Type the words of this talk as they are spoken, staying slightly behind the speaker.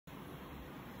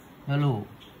Hello,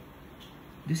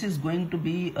 this is going to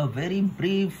be a very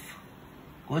brief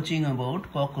coaching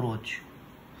about cockroach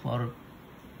for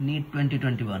NEET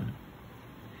 2021.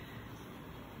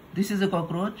 This is a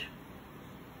cockroach.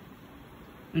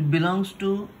 It belongs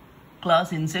to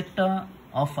class Insecta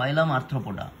of phylum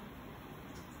Arthropoda.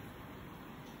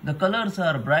 The colors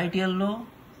are bright yellow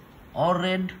or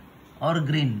red or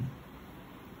green.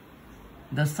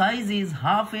 The size is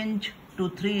 ½ inch to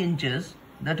 3 inches.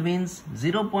 That means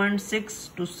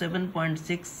 0.6 to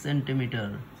 7.6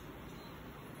 centimeter.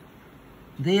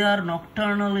 They are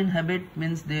nocturnal in habit,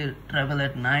 means they travel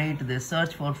at night, they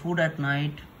search for food at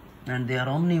night, and they are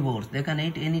omnivores. They can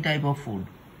eat any type of food,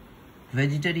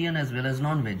 vegetarian as well as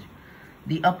non-veg.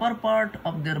 The upper part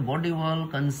of their body wall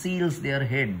conceals their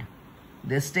head.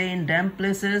 They stay in damp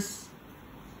places.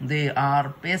 They are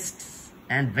pests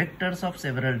and vectors of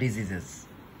several diseases.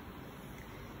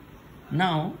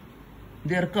 Now,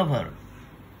 their cover.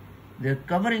 Their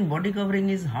body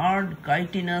covering is hard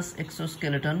chitinous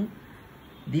exoskeleton.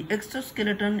 The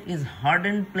exoskeleton is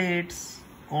hardened plates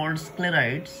called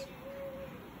sclerites,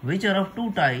 which are of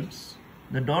two types.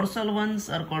 The dorsal ones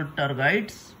are called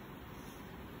tergites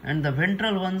and the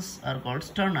ventral ones are called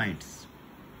sternites.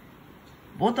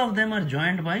 Both of them are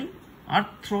joined by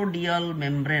arthrodial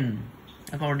membrane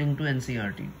according to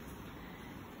NCERT.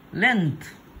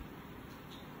 Length.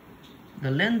 The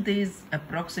length is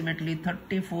approximately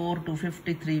 34 to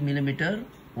 53 millimeter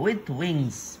with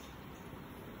wings.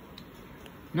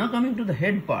 Now coming to the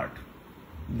head part.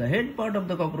 The head part of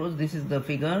the cockroach, this is the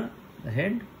figure, the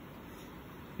head.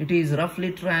 It is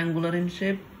roughly triangular in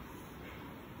shape.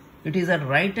 It is at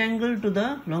right angle to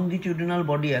the longitudinal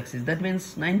body axis, that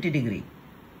means 90 degree.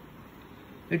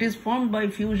 It is formed by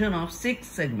fusion of 6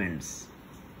 segments.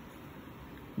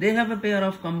 They have a pair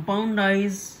of compound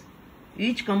eyes.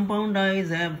 Each compound eyes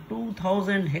have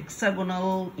 2000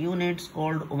 hexagonal units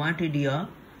called ommatidia,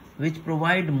 which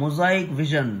provide mosaic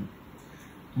vision.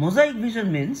 Mosaic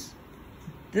vision means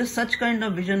such kind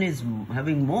of vision is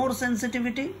having more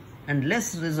sensitivity and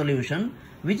less resolution,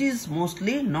 which is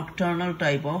mostly nocturnal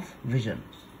type of vision.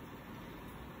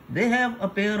 They have a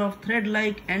pair of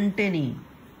thread-like antennae.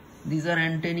 These are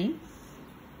antennae.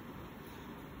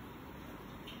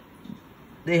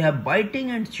 They have biting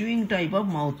and chewing type of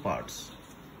mouth parts.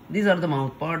 These are the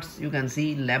mouth parts. You can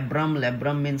see labrum.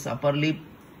 Labrum means upper lip.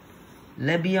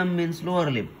 Labium means lower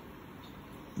lip.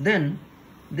 Then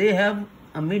they have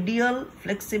a medial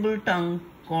flexible tongue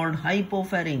called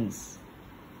hypopharynx.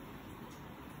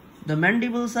 The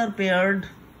mandibles are paired.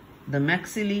 The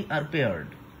maxillae are paired.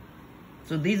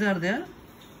 So these are their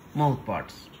mouth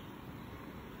parts.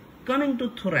 Coming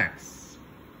to thorax.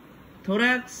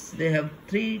 Thorax, they have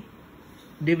 3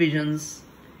 divisions.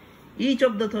 Each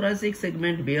of the thoracic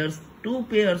segment bears 2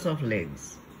 pairs of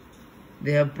legs.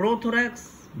 They have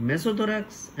prothorax,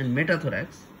 mesothorax and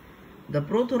metathorax. The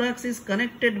prothorax is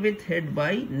connected with head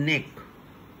by neck.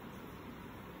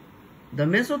 The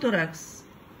mesothorax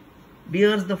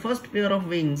bears the first pair of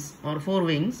wings or 4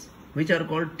 wings, which are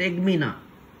called tegmina,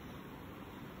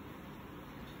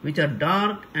 which are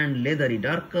dark and leathery,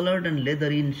 dark colored and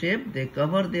leathery in shape. They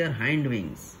cover their hind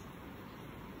wings.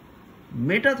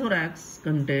 Metathorax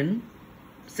contain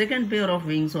second pair of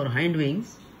wings or hind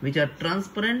wings, which are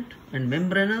transparent and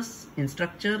membranous in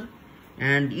structure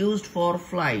and used for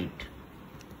flight.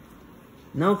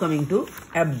 Now coming to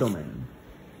abdomen.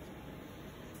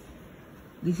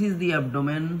 This is the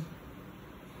abdomen.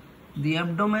 The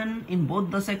abdomen in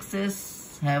both the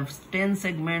sexes have 10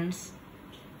 segments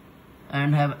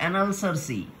and have anal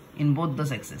cerci in both the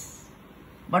sexes.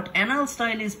 But anal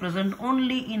style is present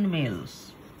only in males.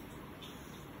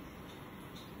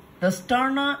 The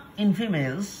sterna in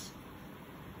females,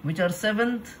 which are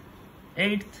 7th,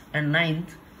 8th and 9th,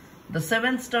 the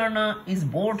 7th sterna is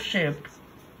boat shaped,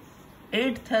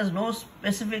 8th has no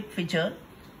specific feature,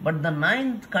 but the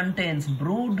 9th contains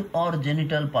brood or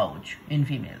genital pouch in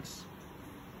females.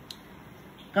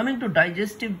 Coming to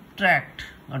digestive tract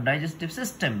or digestive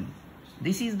system,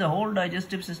 this is the whole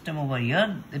digestive system over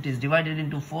here. It is divided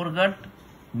into foregut,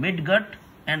 midgut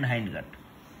and hindgut.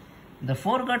 The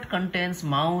foregut contains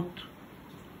mouth,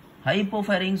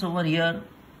 hypopharynx over here,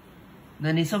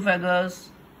 then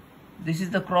esophagus. This is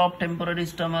the crop temporary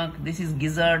stomach. This is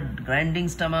gizzard, grinding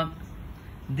stomach.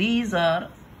 These are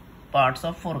parts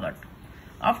of foregut.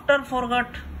 After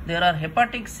foregut, there are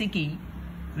hepatic cici,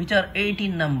 which are 8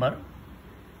 in number.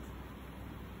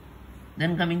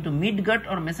 Then coming to midgut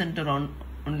or mesenteron,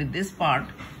 only this part.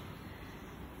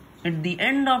 At the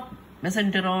end of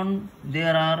mesenteron,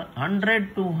 there are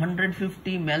 100 to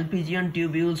 150 Malpighian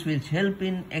tubules which help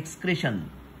in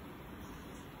excretion.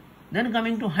 Then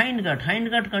coming to hindgut.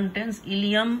 Hindgut contains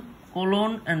ileum,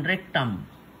 colon and rectum.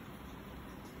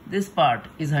 This part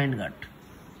is hindgut.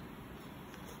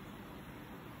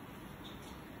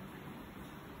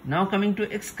 Now coming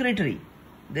to excretory.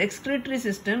 The excretory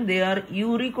system, they are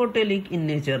uricotelic in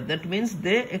nature. That means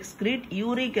they excrete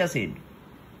uric acid.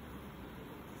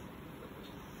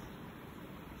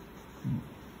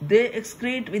 They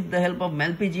excrete with the help of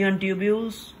Malpighian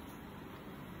tubules.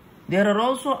 There are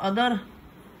also other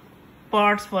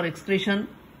parts for excretion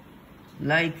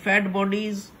like fat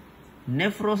bodies,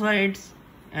 nephrocytes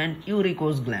and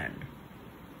uricose gland.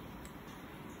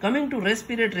 Coming to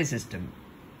respiratory system.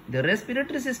 The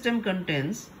respiratory system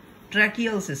contains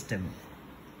tracheal system.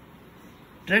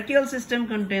 Tracheal system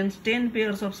contains 10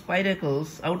 pairs of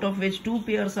spiracles, out of which 2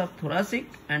 pairs are thoracic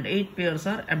and 8 pairs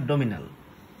are abdominal.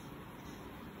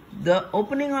 The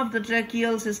opening of the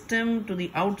tracheal system to the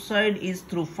outside is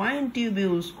through fine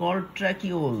tubules called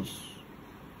tracheoles.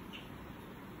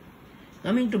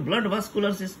 Coming to blood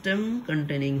vascular system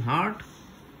containing heart.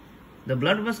 The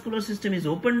blood vascular system is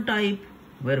open type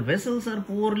where vessels are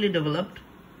poorly developed.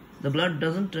 The blood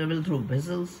doesn't travel through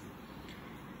vessels.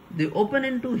 They open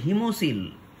into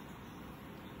hemocoel.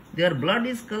 Their blood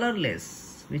is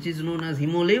colorless, which is known as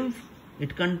hemolymph.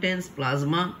 It contains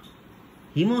plasma,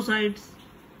 hemocytes,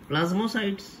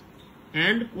 plasmocytes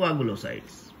and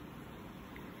coagulocytes.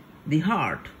 The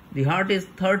heart is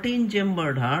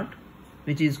 13-chambered heart,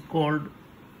 which is called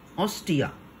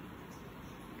ostia.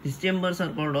 These chambers are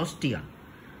called ostia.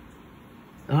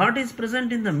 The heart is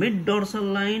present in the mid-dorsal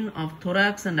line of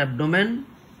thorax and abdomen.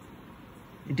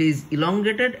 It is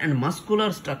elongated and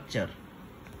muscular structure.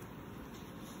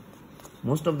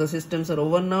 Most of the systems are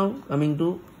over now. Coming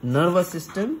to nervous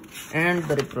system and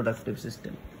the reproductive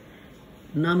system.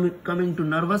 Now coming to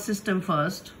nervous system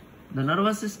first. The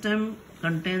nervous system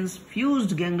contains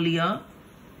fused ganglia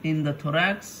in the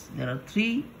thorax. There are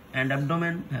 3 and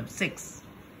abdomen have 6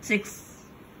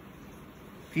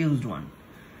 fused one.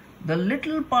 The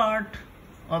little part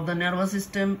of the nervous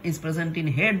system is present in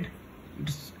head.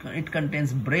 It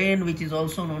contains brain, which is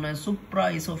also known as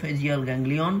supraesophageal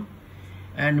ganglion,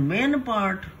 and main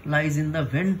part lies in the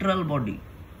ventral body.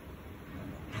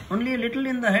 Only a little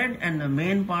in the head and the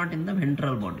main part in the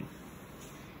ventral body.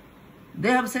 They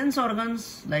have sense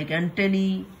organs like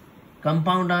antennae,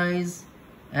 compound eyes,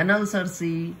 anal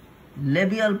cerci,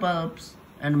 labial pulps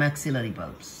and maxillary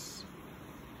pulps.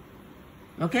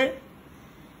 Okay.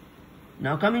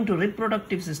 Now coming to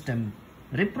reproductive system.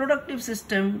 Reproductive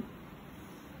system,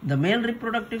 the male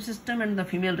reproductive system and the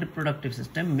female reproductive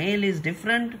system. Male is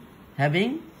different,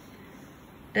 having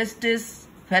testis,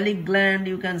 phallic gland,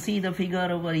 you can see the figure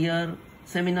over here,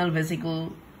 seminal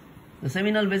vesicle. The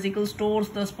seminal vesicle stores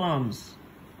the sperms,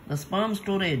 the sperm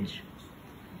storage.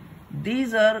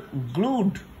 These are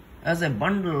glued as a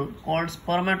bundle called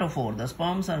spermatophore. The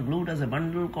sperms are glued as a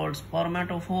bundle called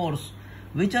spermatophores,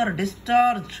 which are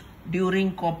discharged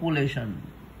during copulation.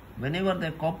 Whenever they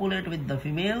copulate with the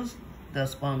females, the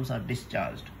sperms are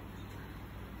discharged.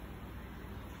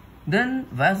 Then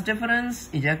vas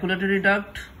deferens, ejaculatory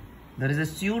duct. There is a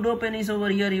pseudopenis over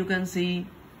here, you can see.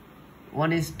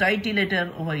 One is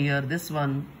titillator over here, this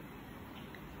one.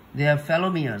 They have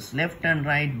phallomeres, left and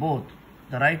right both.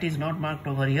 The right is not marked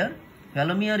over here.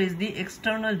 Phallomere is the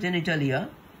external genitalia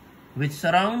which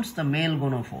surrounds the male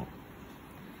gonophore.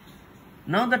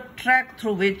 Now the tract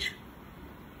through which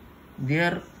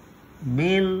their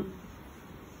male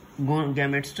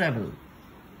gametes travel.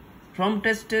 From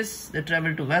testis, they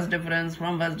travel to vas deferens,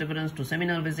 from vas deferens to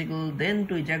seminal vesicle, then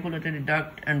to ejaculatory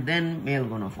duct, and then male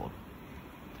gonophore.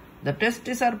 The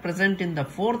testes are present in the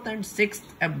 4th and 6th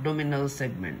abdominal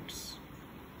segments.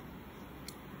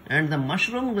 And the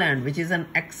mushroom gland, which is an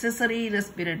accessory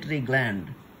respiratory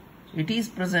gland, it is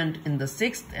present in the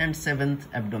 6th and 7th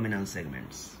abdominal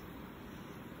segments.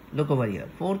 Look over here.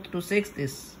 4th to 6th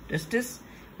is testis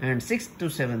and 6th to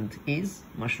 7th is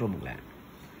mushroom gland.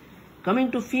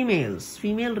 Coming to females,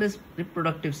 female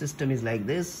reproductive system is like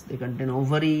this. They contain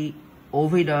ovary,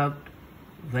 oviduct,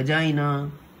 vagina,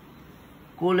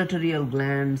 collateral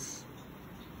glands.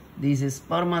 This is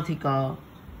spermatheca,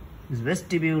 this is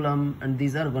vestibulum, and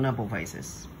these are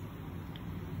gonapophyses.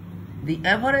 The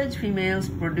average females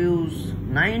produce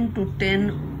 9 to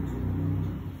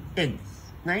 10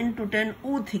 eggs, 9 to 10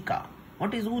 ootheca.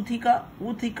 What is ootheca?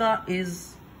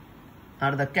 Ootheca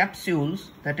are the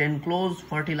capsules that enclose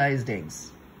fertilized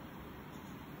eggs.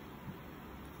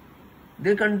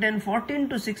 They contain 14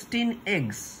 to 16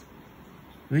 eggs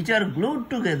which are glued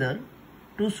together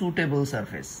to suitable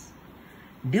surface.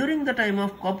 During the time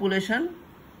of copulation,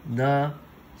 the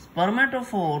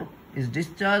spermatophore is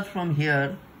discharged from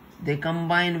here they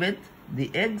combine with the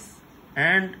eggs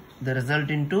and they result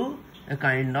into a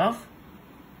kind of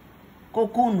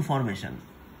cocoon formation.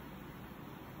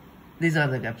 These are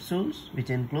the capsules which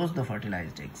enclose the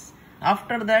fertilized eggs.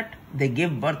 After that, they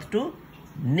give birth to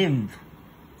nymph.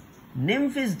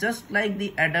 Nymph is just like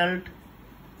the adult.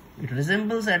 It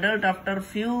resembles adult after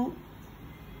few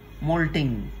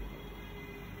molting,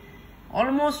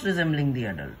 almost resembling the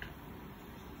adult,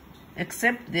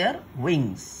 except their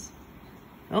wings.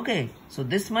 Okay, so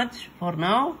this much for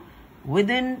now.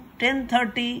 Within 10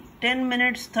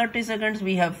 minutes 30 seconds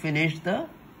we have finished the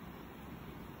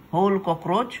whole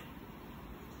cockroach.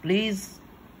 Please,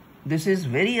 this is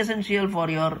very essential for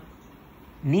your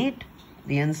NEET.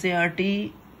 The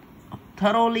NCERT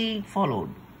thoroughly followed.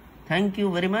 Thank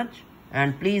you very much,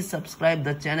 and please subscribe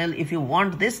the channel if you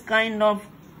want this kind of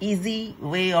easy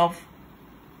way of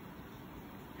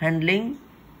handling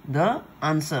the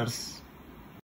answers.